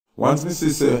Once me see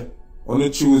say, on the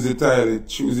choose the tile,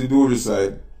 choose the door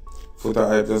side, Foota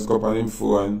I just go up on him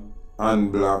phone,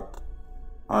 unblock,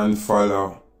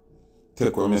 unfollow,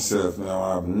 take with myself, and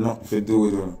I have nothing to do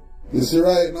with him. You see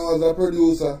right now as a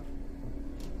producer,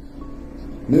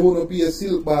 me wanna pay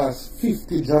Silk Bass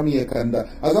 50 Jamaican that.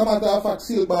 As a matter of fact,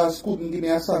 Silk Bass couldn't give me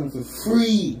a song for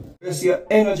free. You see your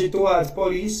energy towards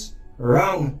police,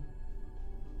 wrong.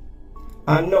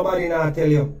 And nobody now tell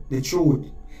you the truth.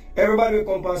 Everybody will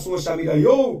come on social media,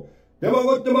 yo, them a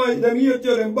got the mind, them hate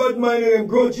you, them bad mind, them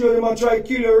grudge you, them a try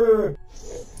kill you.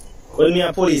 Well, me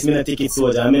a police, me a ticket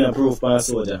soldier, me a proof pan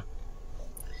soldier.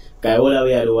 Cause all the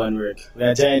way I do one work. We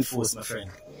are giant force, my friend.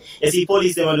 You see,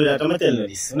 police them a do that, I'm telling you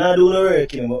this. I'm not doing no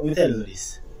work, you know, but I'm telling you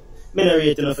this. Me not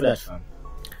rate enough for that, fam.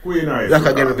 Like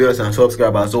again, my viewers and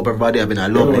subscribers. Hope everybody having a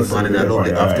lovely fun and a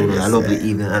lovely afternoon, a lovely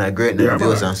evening, and a great night,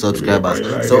 viewers and subscribers.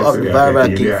 So, up the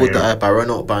viral King Foota hype, I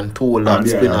run up and told that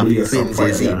spin of twins,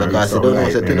 you see, because you don't know,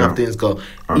 say twin of twins go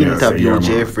interview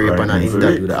Jeffrey on an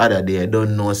interview the other day. I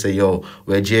don't know, say, yo,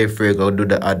 where Jeffrey go do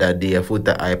the other day,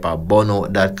 Foota hype, I burn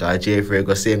out that car. Jeffrey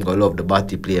go say him go love the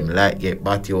body play, him like get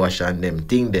body wash and them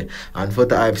thing there. And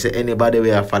Foota hype say anybody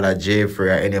where follow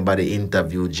Jeffrey or anybody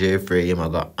interview Jeffrey, him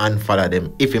go unfollow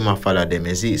them. If him a follow them,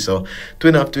 you see. So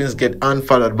Twin of Twins get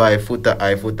unfollowed by Foota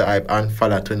hype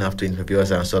unfollow Twin of Twins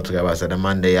viewers and subscribers. So the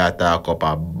man they talk up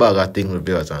a bag of things with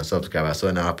viewers and subscribers.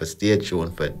 So now I have to stay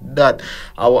tuned for that.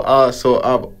 I will also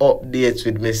have updates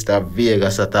with Mr.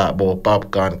 Vegas to talk about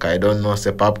Popcaan, cause I don't know,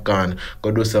 say Popcaan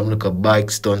go do some little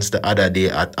bike stunts the other day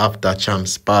at After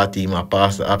Champs party. I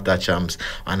pass the After Champs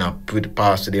and I put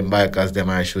pass to them bikers them,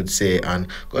 I should say, and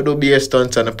go do beer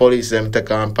stunts and the police them take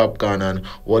on Popcaan and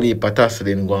Wally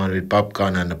Patasselin go on with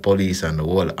Popcaan and the police and the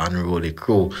whole unruly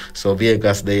crew. So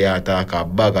Vegas they talk a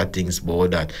bag of things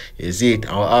about that. Is it?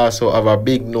 I also have a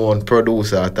big known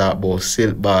producer talk about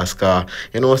Silk Bass, car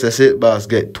you know, say Silk Bass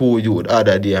get 2 youth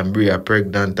other day and Bria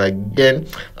pregnant again,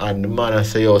 and the man I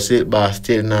say, yo, Silk Bass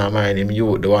still now mind him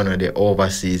youth, the one of the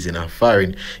overseas in a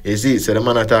foreign. Is it? So the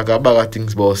man I talk a bag of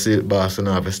things about Silk Bass, so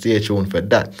now have to stay tuned for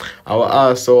that. I will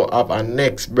also have a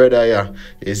next brother here.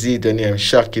 Is it? The name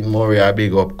Shocking Murray, I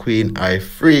big up Queen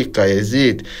Africa. Is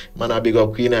it? Man I big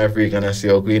up Queen Africa and I say,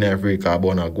 oh, Queen Africa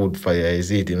burn a good fire.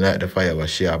 Is it? Him like the fire was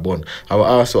share burn. I will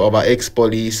also have a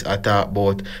ex-police I talk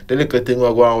about the little thing we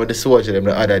go on with the soldier them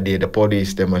the other day. The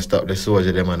police them must stop the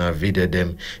soldier them and I video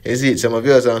them. Is it? Some of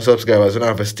viewers and subscribers don't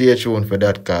have to stay tuned for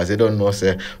that, cause they don't know,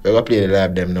 say we're gonna play the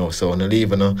live them now. So I'm gonna leave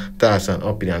thoughts and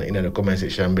opinion in the comment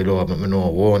section below. Let me know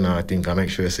what I think, and make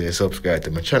sure you say subscribe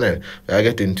to my channel. I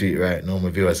get into it right now, my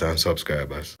viewers and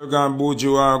subscribers. We're gonna boot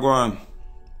you are going.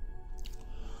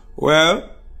 Well,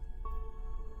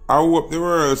 I hope the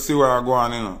world see what I'm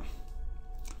going, you know.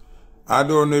 I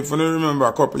don't know if you remember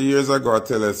a couple of years ago I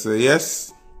tell us, say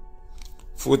yes,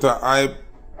 Foota hype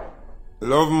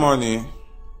love money,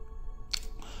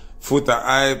 Foota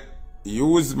hype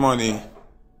use money,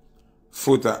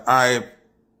 Foota hype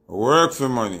work for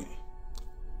money.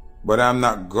 But I'm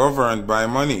not governed by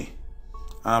money.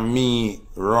 And me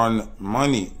run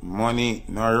money. Money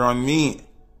not run me.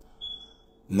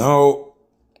 Now,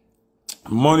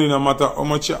 money no matter how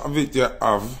much of it you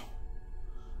have,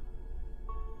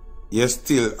 you're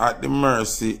still at the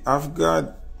mercy of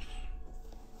God.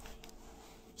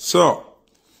 So,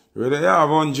 whether you have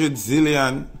 100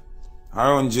 zillion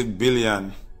or 100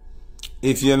 billion,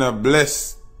 if you're not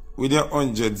blessed with your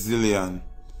 100 zillion,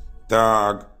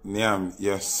 dog, name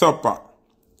your supper.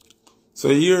 So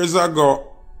years ago,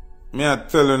 me I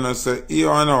telling you, say, you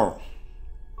know,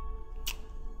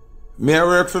 me I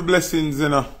work for blessings, you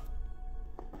know.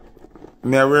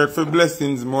 Me I work for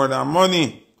blessings more than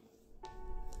money.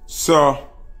 So,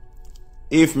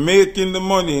 if making the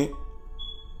money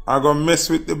I go mess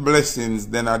with the blessings,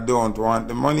 then I don't want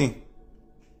the money.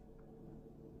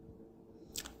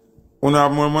 You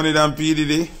have more money than P.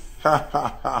 Diddy? Ha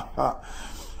ha ha ha.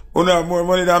 You have more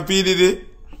money than P. Diddy?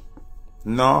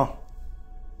 No.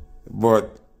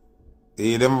 But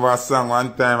he them have a song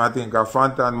one time, I think a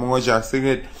Fanta and Moja sing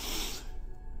it.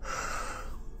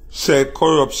 Say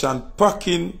corruption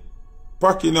packing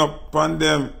up on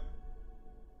them.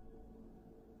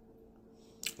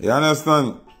 You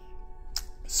understand?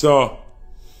 So,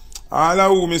 all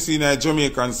of who me see in a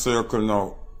Jamaican circle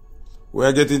now,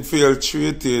 we're getting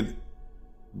filtrated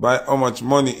by how much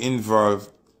money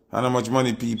involved and how much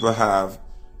money people have.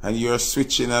 And you're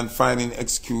switching and finding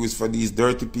excuse for these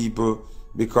dirty people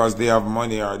because they have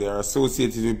money or they are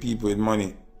associated with people with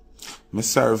money. I'm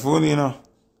sorry for you, know,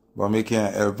 but I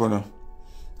can't help you know.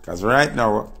 Because right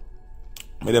now,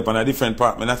 I'm up on a different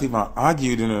part. I'm not even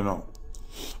arguing, you know.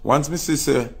 Once I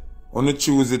say, on the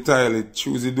choose the tile,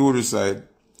 choose the door side,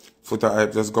 Foota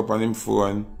hype just go up on him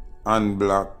phone,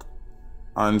 unblock,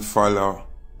 unfollow,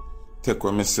 take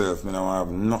with myself. I don't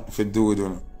have nothing to do with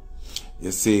it.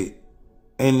 You see,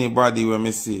 anybody when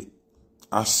me see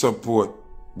I support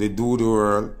the do the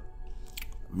world,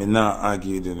 me not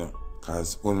argue with you.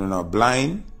 Because uno not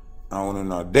blind and uno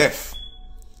not deaf.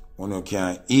 Uno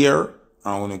can't hear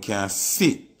and uno can't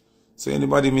see. So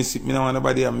anybody miss it, me don't want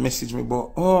nobody to message me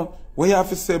about, oh, what you have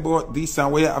to say about this and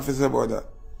what you have to say about that.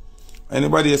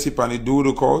 Anybody sit on the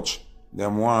doodle couch,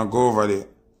 them want to go over there.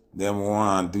 Them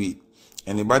want to do it.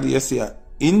 Anybody see an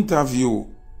interview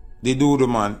the doodle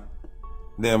man,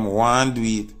 them want to do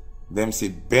it. Them say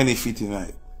benefit in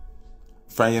it.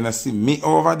 If you not see me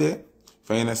over there, if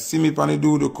you not see me on the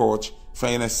doodle couch, if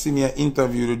you not see me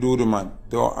interview the doodle man,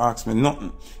 don't ask me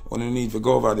nothing. Only need to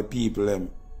go over the people them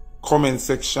comment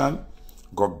section,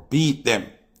 go beat them.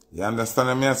 You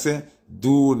understand what I say?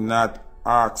 Do not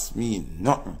ask me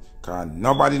nothing. Because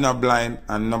nobody not blind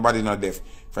and nobody not deaf.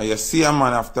 If you see a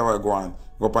man after we go on,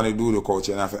 go up on the doodle couch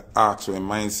and have to ask what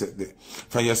mindset there.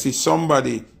 If you see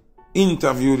somebody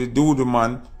interview the doodle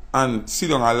man and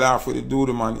sit down and laugh with the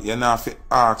doodle man, you have to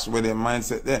ask where their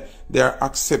mindset there. They are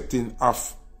accepting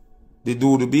of the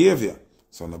doodle behavior.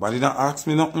 So nobody not ask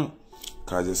me nothing.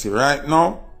 Because you see right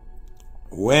now,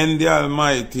 when the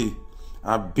Almighty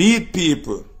beat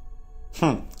people,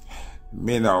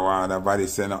 me no want nobody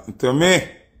say nothing to me.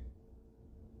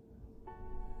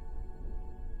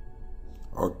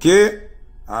 Okay?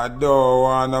 I don't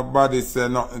want nobody say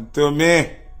nothing to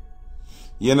me.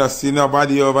 You don't see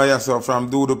nobody over here so from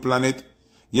Doodle Planet.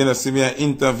 You don't see me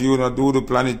interview no Doodle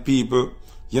Planet people.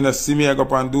 You don't see me go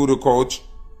up and Doodle Couch.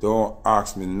 Don't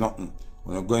ask me nothing.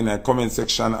 When you go in the comment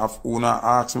section of who not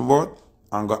ask me about,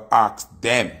 and go ask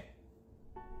them.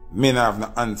 Me not have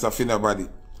no answer for nobody.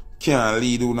 Can't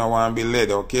lead who not want to be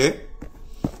led, okay?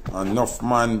 Enough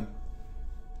man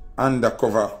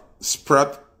undercover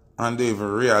sprat and they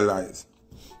even realize.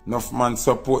 Enough man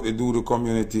support the doodle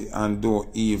community and don't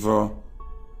even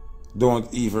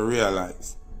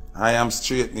realize. I am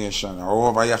straight nation.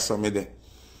 However, yes, me there.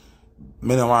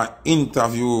 Me no want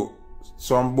interview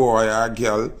some boy or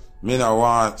girl. Me no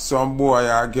want some boy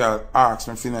or girl ask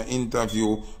me for an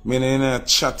interview. Me no in a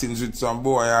chattings with some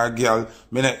boy or girl.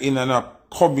 Me no in a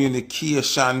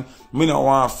communication. Me no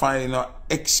want find no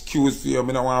excuse for you.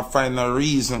 Me no want find no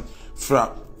reason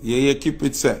for you keep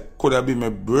it say. Could have been my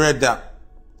brother,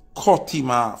 cut him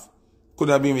off. Could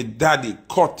have been my daddy,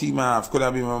 cut him off. Could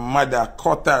have been my mother,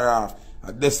 cut her off.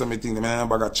 That's something that I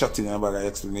never chatting, I never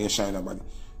explanation.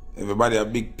 Everybody are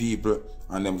big people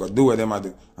and them go do what them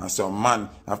do. And so man,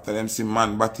 after them see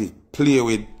man body play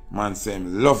with, man say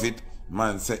him love it.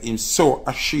 Man say him so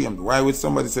ashamed. Why would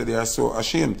somebody say they are so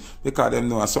ashamed? Because them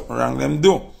know something wrong them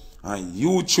do. And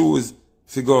you choose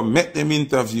to go make them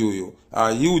interview you. Or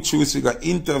you choose to go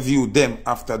interview them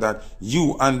after that.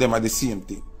 You and them are the same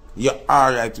thing. You're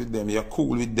alright with them. You're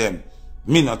cool with them.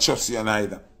 Me not trust you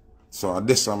neither. So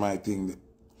that's my thing.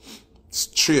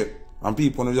 Straight. And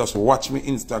people don't just watch me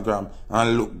Instagram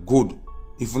and look good.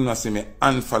 If you not see me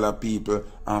unfollow people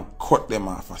and cut them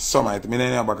off. Some of it, me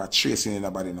never got tracing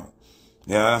anybody now.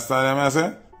 You understand what I'm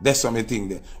saying? That's my thing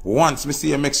there. Once me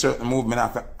see you make certain movement, I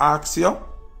have to ask you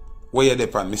where you're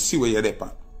depend. Me see where you're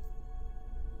depend.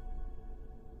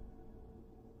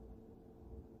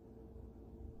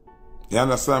 You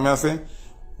understand what I'm saying?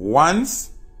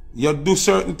 Once you do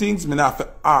certain things, me have to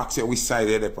ask you which side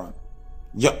you're depend.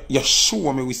 You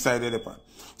show me which side you're depend.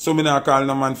 So me not call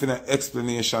no man for an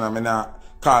explanation and me not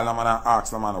call no man and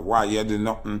ask no man why you do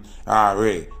nothing.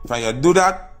 Alright. If you do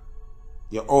that,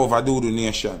 you overdo the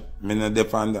nation. Me not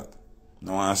depend that.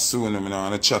 No one sue me, no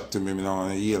want to chat to me, no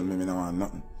want to yell me, no want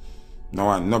nothing. No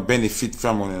want no benefit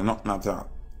from me, nothing at all.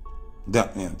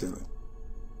 That me I tell you.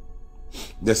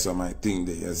 That's my thing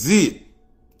there. You see it?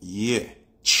 Yeah.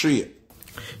 Straight.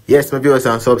 Yes, my viewers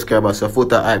and subscribers, so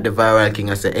Foota hype the viral king.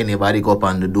 I say anybody go up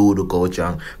on the doodle coach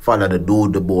and follow the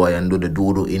doodle boy and do the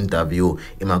doodle interview.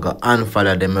 He might go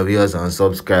unfollow them, my viewers and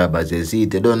subscribers. You see,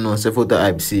 they don't know, so Foota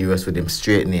hype serious with them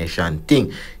straight nation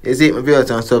thing. You see, my viewers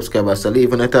and subscribers, so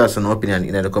leave a thoughts and opinion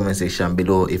in the comment section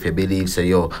below if you believe, say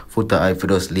yo, Foota hype for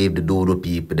just leave the doodle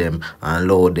people them and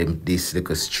load them this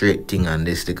little straight thing and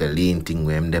this little lean thing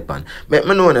where I'm depend. Let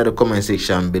me know in the comment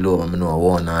section below. I know I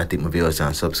want to think my viewers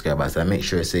and subscribers. And make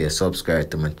sure you say you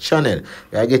subscribe to my channel.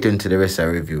 I get into the rest of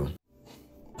the review.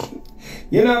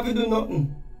 You don't have to do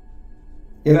nothing.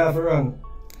 You don't have to run.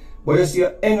 But you see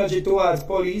your energy towards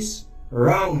police,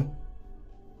 wrong.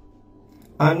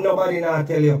 And nobody now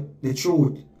tell you the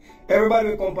truth. Everybody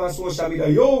will come on social media,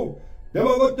 yo, them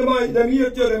a got the mind, them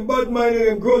hate you, them bad minded,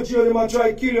 them grudge you, them a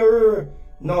try kill you.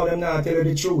 No, them not tell you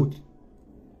the truth.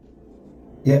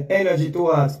 Your energy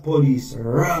towards police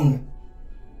wrong.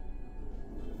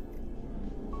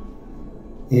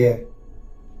 Yeah.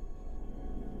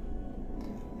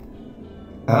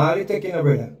 All it taking a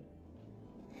brother.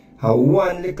 How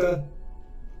one little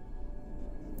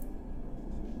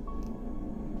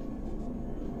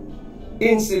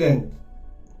incident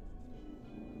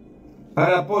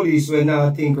and a police will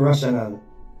not think rational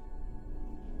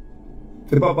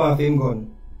for pop off him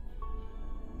gun.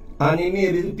 And he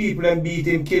maybe the people and beat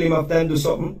him, kill him after and do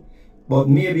something, but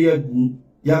maybe you're going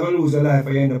to lose your life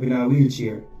or you end up in a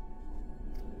wheelchair.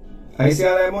 And you see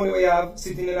all that money where you have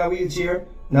sitting in a wheelchair,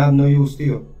 now have no use to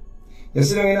you. You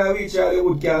sit down in a wheelchair, the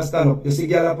wood can't stand up. You see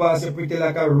girl pass you pretty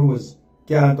like a rose.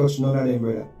 Can't touch none of them,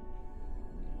 brother.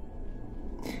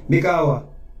 Because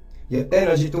your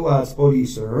energy towards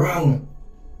police wrong.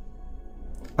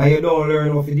 And you don't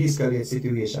learn how to de-escalate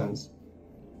situations.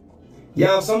 You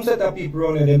have some set of people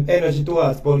running them energy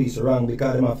towards police wrong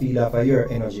because they feed off of your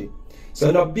energy.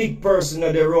 So no big person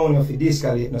that they run you to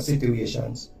de-escalate no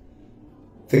situations.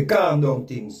 To calm down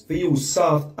things, to use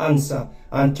soft answer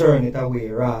and turn it away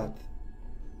wrath.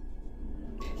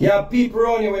 You have people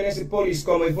around you when they see police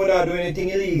come if you're not doing anything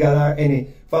illegal or any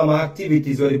form of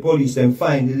activities where the police them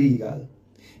find illegal.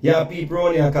 You have people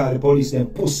around you call the police them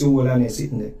pussy hole and they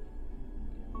sitting there.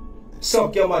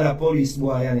 Suck your mother police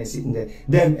boy and they sitting there.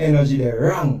 Them energy they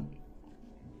wrong.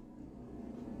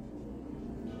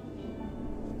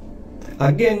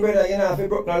 Again brother, you know if you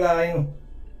broke no law, you know.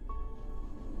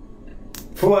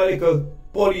 For a little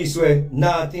police way,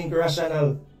 not think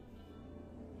rational.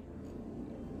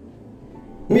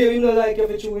 Maybe not like you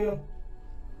for true, you know.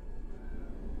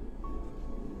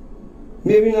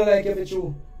 Maybe not like you for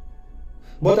true.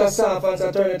 But as soft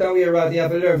and turn it away, right, you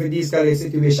have to learn for this kind of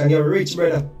situation. You're rich,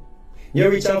 brother.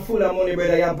 You're rich and full of money,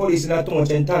 brother. You're police not too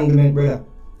much entanglement, brother.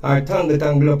 Or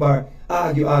tangle up, or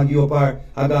argue up, or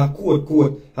I got court,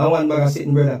 and one bag of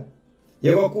sitting, brother.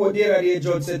 You go court there, the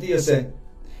judge said to you, say,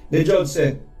 the judge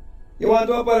said, you want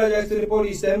to apologize to the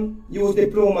police, them? Use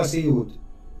diplomacy, youth.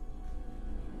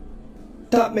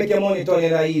 Stop make your money turn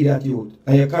in an idiot, youth,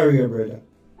 and your career, brother.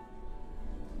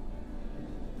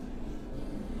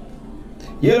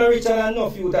 You're not richer than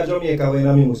enough youth at Jamaica when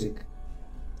in music.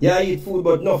 You eat food,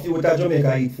 but enough youth at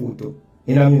Jamaica eat food too.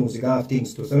 In a music, and have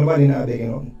things too. So nobody not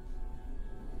begging nothing.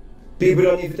 People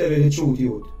don't need to tell you the truth,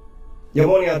 youth. Your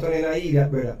money are turning an idiot,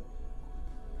 brother.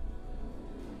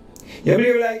 You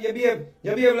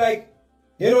behave like,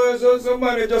 you know, so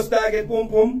somebody just target pum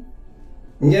pum.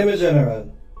 Give me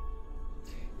general.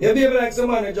 You behave like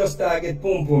somebody just target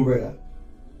pum pum, brother.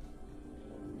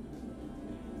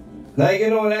 Like, you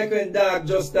know, like when dog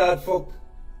just start fuck.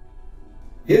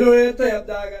 You know, they tie up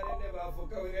dog and they never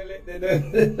fuck when they let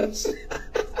them.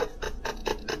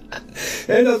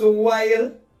 They just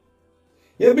wild.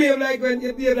 You behave like when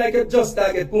you behave like a just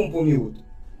target pum pum youth.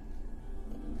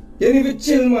 You need to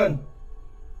chill, man.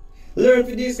 Learn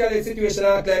for this kind of situation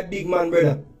act like big man,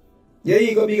 brother. Your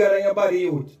ego bigger than your body,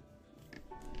 youth.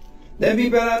 Then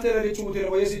people are not telling the truth, you know,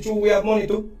 but you see true, we have money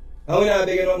too. And we're not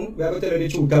begging nothing, we have to tell the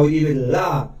truth, because we deal with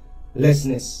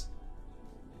lawlessness.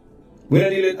 We don't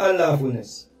deal with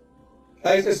unlawfulness.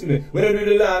 Excuse me, we don't do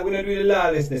the law, we don't do the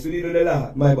lawlessness, we do the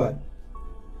law, my bad.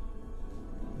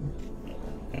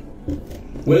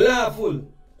 We're lawful.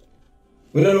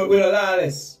 We're not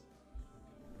lawless.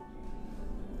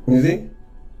 You see?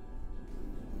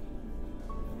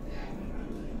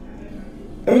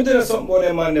 Let me tell you something about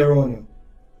them man there around you.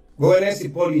 Go when I see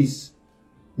police,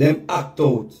 them act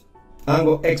out and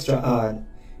go extra hard.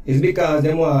 It's because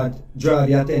them want to draw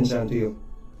the attention to you.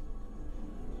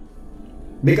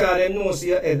 Because them know see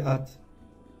your head hot.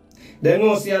 Them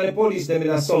know see the police them in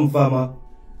a some farmer,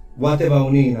 whatever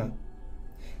you need.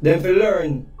 Them to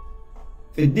learn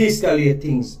to de-escalate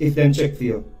things if them check for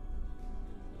you.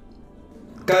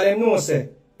 Because them know say,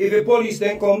 if the police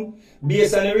then come,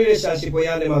 based on the relationship we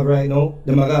and them have right now,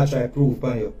 them are going to try to prove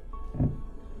upon you.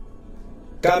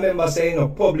 Because remember saying, you know,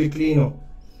 publicly, you know,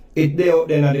 it they out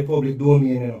there in the public domain,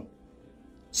 you know.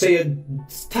 So you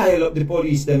style up the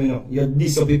police them, you know. You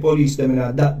diss up the police them, you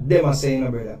know. That them are saying, you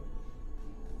know, brother.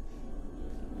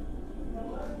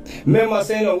 Remember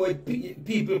saying, you know, when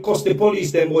people cuss the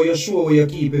police them, or you're sure where you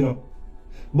keep, you know.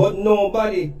 But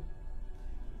nobody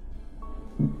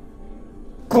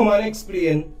come and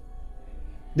explain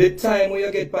the time when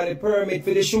you get by the permit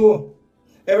for the show.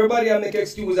 Everybody will make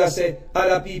excuses and say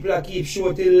other people are keep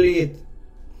show till late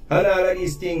and all of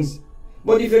these things.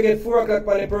 But if you get 4 o'clock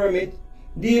on the permit,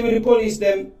 deal with the police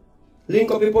them,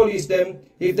 link up the police them.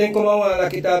 If they come and want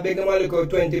like it, I'll beg them a look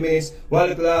 20 minutes, 1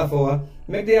 little half hour.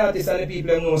 Make the artists and the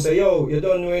people know say, yo, you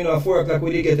don't know, you know, 4 o'clock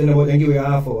we get in about and give you a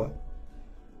half hour.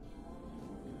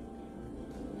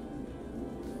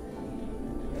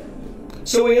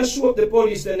 So when you show up the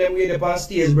police, then them way they on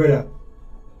stage, brother,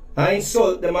 I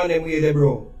insult them and them way they,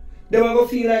 bro. Them a go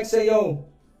feel like say, yo,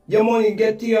 your money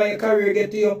get to you and your career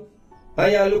get to you.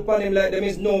 And you look on them like them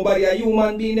is nobody, a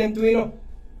human being them too, you know.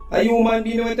 A human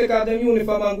being when take off them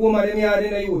uniform and go man them yard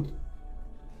in the youth.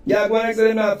 You go and say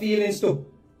them have feelings too.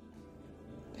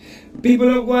 People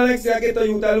don't go and say I get a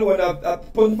youth alone,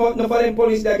 no for them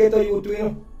police they get a youth too, you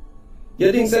know.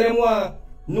 You think say them want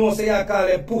no say you call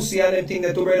them pussy and them thing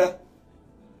that too, brother.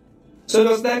 So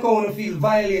just like how you feel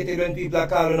violated when people are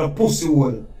calling a pussy hole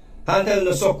and tell them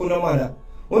to suck on no mother.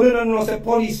 You don't know say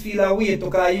police feel a way to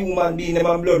call a human being them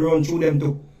and blood run through them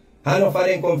too. And enough of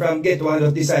them come from ghetto and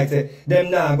just decide say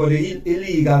them now go the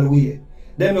illegal way.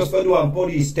 Them just go do a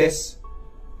police test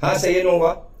and say, you know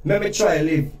what, let me try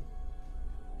live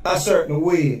a certain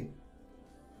way.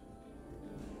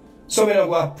 So me not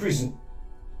go to prison.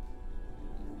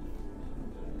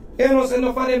 You know, say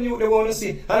enough of them you they want to see.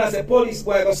 And I say police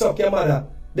boy go suck your mother.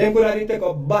 Them could have take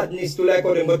up badness to like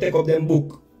how them go take up them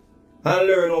book and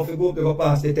learn how to go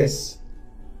pass the test.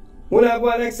 When I go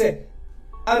and like say,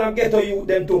 I don't get to you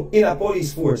them to in a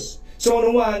police force. So no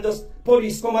one just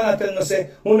police come and tell me say,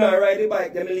 when I ride the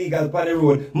bike them illegal on the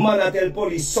road. Man I tell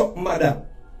police suck mother.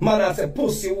 Man I say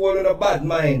pussy all on a bad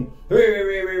mind.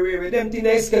 Them thing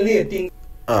escalating.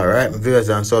 Alright, my viewers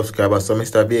and subscribers. So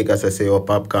Mr. Vegas I say your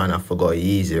Popcaan I forgot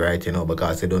easy, right, you know,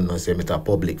 because they don't know say Mr.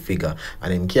 Public figure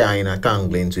and him carrying a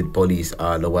tanglings with police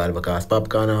all the while because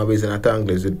Popcaan always in a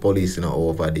tanglings with police, you know,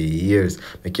 over the years.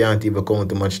 I can't even count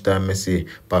too much time I see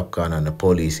Popcaan and the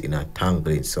police in a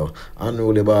tanglings. So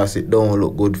unruly boss, it don't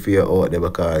look good for you out there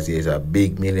because he's a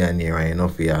big millionaire and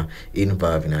enough here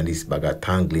involved in this bag of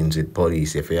tanglings with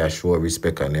police. If you show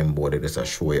respect on them board, they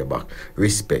just show you back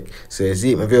respect. So you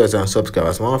see my viewers and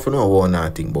subscribers, I want to know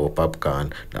one thing about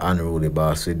Popcaan, the unruly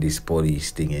boss with this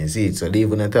police thing, is it? So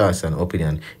leave a thoughts and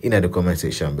opinion in the comment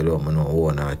section below. I know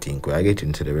one thing. I get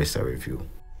into the rest of the review.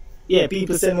 Yeah,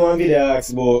 people send one video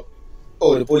ask about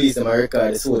oh the police them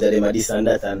record the soldier them are this and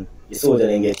that and the soldier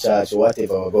then get charged or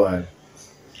whatever go on.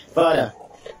 Father,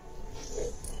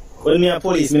 when me a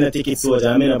police, me not ticket soldier,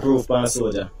 I mean a proof pan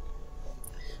soldier.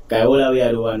 Cause all we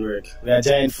are do one work. We are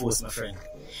giant force, my friend.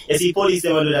 You see, police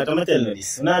them do that, I'm telling you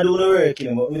this. When I do no work,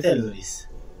 you know, I'm telling you this.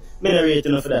 I don't rate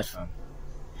enough for that, fam.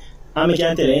 And I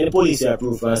can tell you, any police you are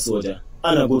proof for a soldier.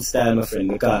 And a good style, my friend,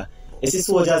 because you see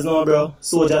soldiers now, bro,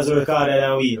 soldiers work harder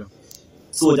than we, you know.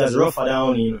 Soldiers rougher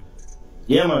than we, you know.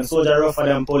 Yeah, man, soldier rougher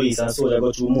than police and soldier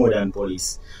go through more than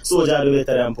police. Soldier do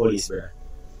better than police, bro.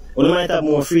 When you might have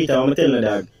more free time, I'm telling you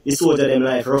that, the soldier them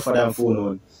life rougher than phone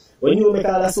on. When you make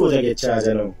all a soldier get charged,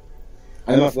 you know,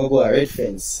 and you have to go a red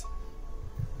fence.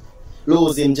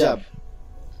 Losing job.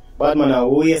 Bad man a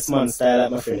waste man style like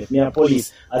my friend. If me a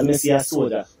police, as me see a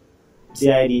soldier,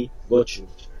 CID, go through.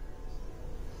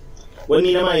 When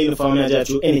me in my uniform, I drive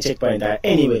through any checkpoint or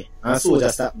anyway, and soldier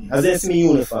stop me. As they see me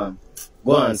uniform,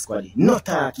 go on squaddy, no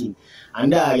talking.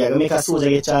 And dog, you gonna make a soldier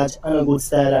get charged and a good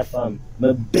style that fam.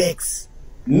 Me begs.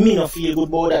 Me no feel good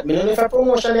about that. Me no know if a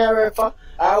promotion I work for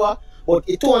or what. But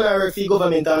it don't work for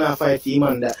government and not fight for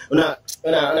man that.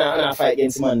 Not fight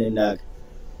against man then dog.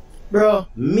 Bro,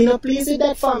 me no pleased with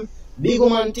that fam. Big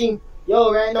woman thing. Yo,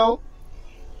 right now,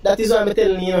 that is what I'm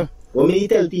telling you, know. When me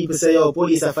tell people say, yo,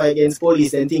 police are fight against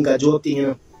police, then think a joke thing, you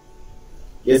know.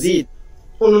 You see it?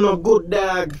 You no good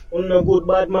dog. You no good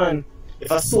bad man.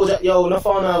 If a soldier, yo, no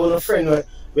found out with a friend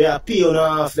where I pay on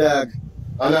half dog,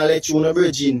 and I let you on a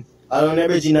bridging. And on a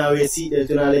bridging now we see that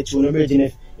and I let you on a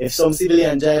bridging. If some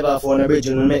civilian drive off on a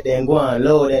bridging, you make them go and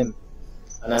load them.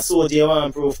 And a soldier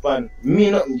want proof pan.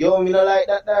 Me no like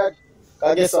that dog.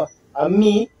 Cause guess what? And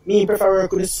me prefer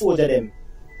work with the soldier them.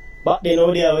 But then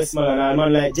over there West man and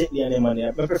man like Jet Li and them man there.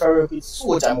 I prefer work with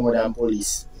soldier more than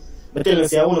police. But tell you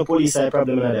say I want a police have a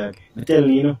problem in that dog. I tell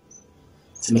you, you know.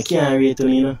 So I can't rate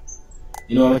you know.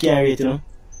 You know I can't rate you know.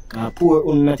 Cause poor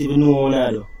un not even know what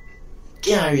I do.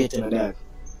 Can't rate you know dog.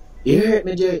 You hurt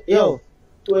me Jerry. Yo,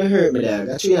 don't hurt me dog.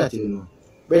 I try not even know.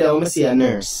 Brother, when I see a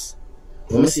nurse,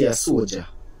 when I see a soldier,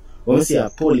 when I see a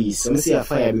police, when I see a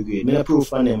fire brigade, I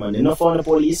proof on them man. They not for the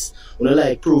police, when I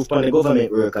like proof on the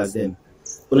government workers them.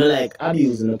 When I like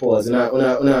abusing the pause, when I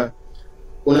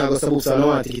go suppose I don't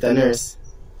want to get a nurse,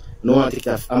 I don't want to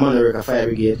get a man who work a fire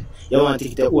brigade, you want to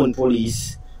get your own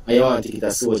police, and you want to get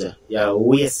a soldier. You're a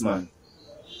waste man.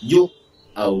 You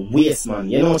a waste man.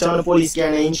 You know what the police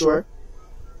can't insure?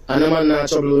 And the man not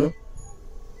trouble you.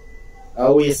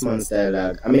 A waste man style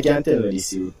dog. And I can't tell you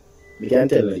this you. I can't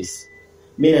tell you this.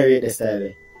 Me not rate the style.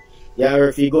 You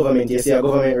work for the government, you see a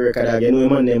government worker dog, you know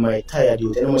man them might tired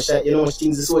you. You know how much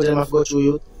things the soldier have to go through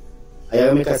you? And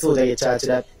you make a soldier get charged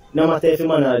that. No matter if the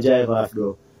man will drive off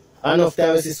though. Enough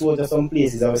time we see soldiers some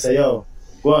places and we say, yo,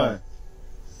 go on.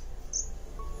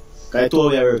 Because two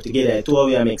of we work together, two of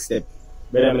we make step.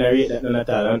 But I'm not rate that none at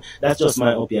all. And that's just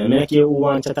my opinion. I don't care who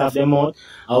want to chat off them out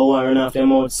or who want to run off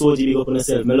them out. Soldier big up on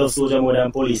yourself. I love soldier more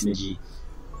than police, me G.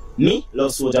 Me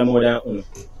love soldier more than uno.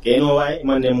 Okay, you know why?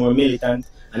 Man them more militant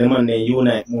and the man them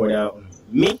unite more than uno.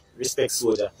 Me respect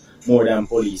soldier more than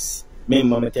police.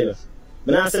 Remember me tell you.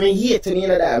 I don't say I hate you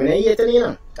that. I hate you, you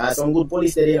know. Because some good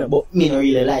police there, you know, but me don't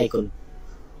really like them.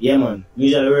 Yeah, man.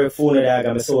 Usually work phone, dog,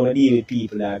 and my son deal with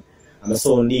people, dog. And my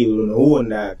son deal with my own,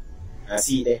 dog. And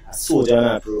see there, a soldier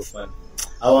not proof, man.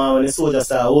 I want when the soldiers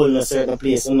start holding a certain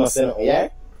place and not say nothing, yeah?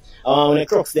 I want when the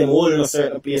crooks them holding a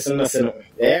certain place and not say nothing,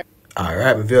 yeah?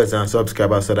 Alright, my viewers and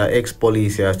subscribers, so that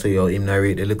ex-police here to you, him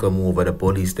narrate the little move of the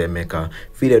police them make a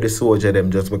feed the soldier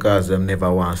them just because them never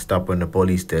want to stop when the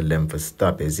police tell them for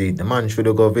stop. Is it? The man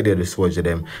should go video the soldier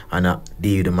them and not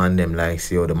deal the man them like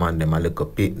see how the man them a little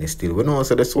pitney still. We know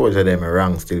so the soldier them are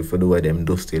wrong still for the way them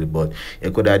do still, but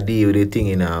you could have deal with the thing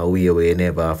in a way where you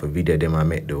never have a video them and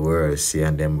make the world see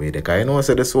and them way. Because you know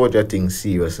so the soldier thing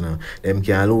serious now. Them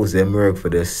can lose them work for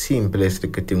the simplest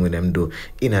little thing with them do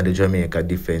in the Jamaica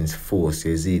Defense Force,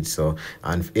 is it? So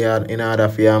and in order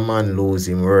for a man lose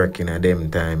him work in a them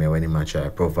time when he try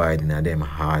providing a them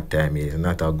hard time, it's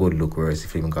not a good look worse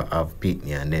if him can have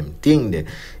pitney and them thing there,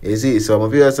 is it? So my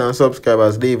viewers and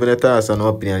subscribers, leave the thoughts and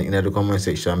opinion in the comment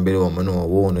section below. I know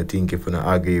what you think if you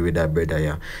not agree with that brother,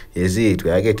 yeah. Is it? We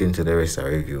are getting into the rest of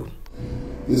the review.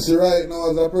 You see right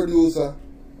now as a producer,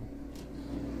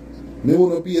 me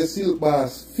want to pay a Silk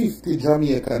Bass 50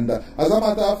 Jamaican. As a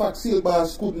matter of fact, Silk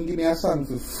Bass couldn't give me a song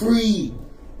for free.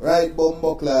 Right,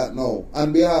 Claat now.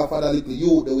 On behalf of the little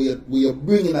youth that we are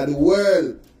bringing at the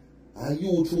world. And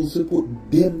you choose to put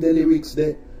them the lyrics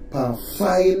there per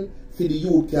file for the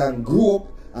youth can grow up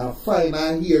and find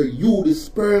and hear you, the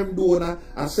sperm donor,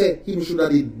 and say him should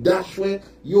have the dash way.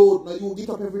 You, now you get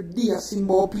up every day and sing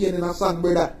about pain in a song,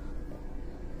 brother.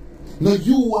 Now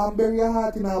you want bury your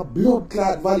heart in a blood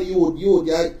clot valley youth,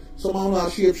 yeah. Someone a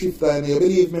shapeshifter in here,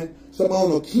 believe me. Someone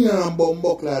no can't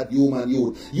bumbo clad human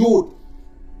youth. Youth,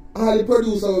 all the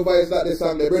producer will voice that the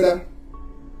song there, brother.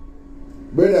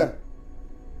 Brother.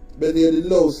 But they the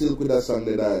love silk with that song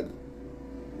they died.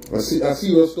 I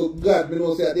serious to God, me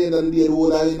know say at the end of the day the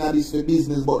whole island is this for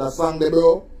business, but that song there,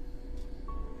 bro.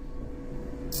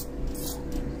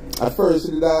 At first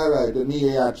it did alright, the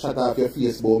media chat off your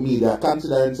Facebook media,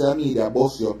 considering say media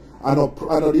boss you. I know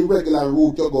the regular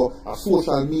route you go, a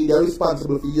social media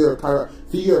responsible for your career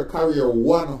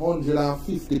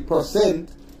 150%.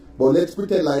 But let's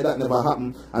pretend like that never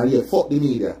happened and you fuck the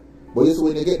media. But you see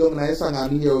when you get down in a song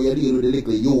and hear you deal with the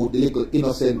little youth, the little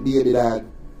innocent baby dad,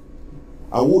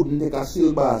 I wouldn't take a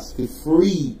Silk Bass for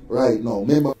free right now.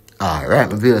 Remember? Alright,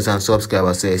 my viewers and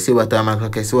subscribers, say see what time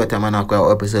I see what time I knock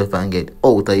out episode and get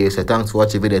out of here. So thanks for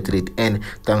watching the video to the end.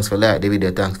 Thanks for like the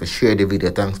video, thanks for share the video,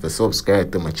 thanks for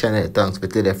subscribe to my channel, thanks for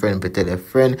tell a friend,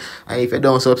 And if you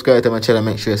don't subscribe to my channel,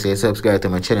 make sure you say subscribe to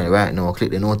my channel right now.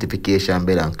 Click the notification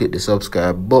bell and click the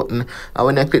subscribe button. And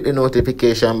when I click the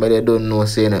notification bell, you don't know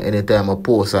say anytime I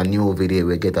post a new video,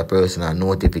 we get a personal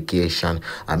notification.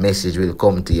 A message will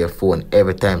come to your phone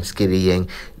every time Skilly Yang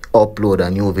upload a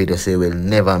new video, so you will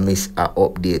never miss an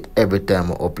update every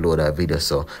time I upload a video.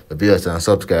 So my viewers and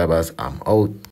subscribers, I'm out.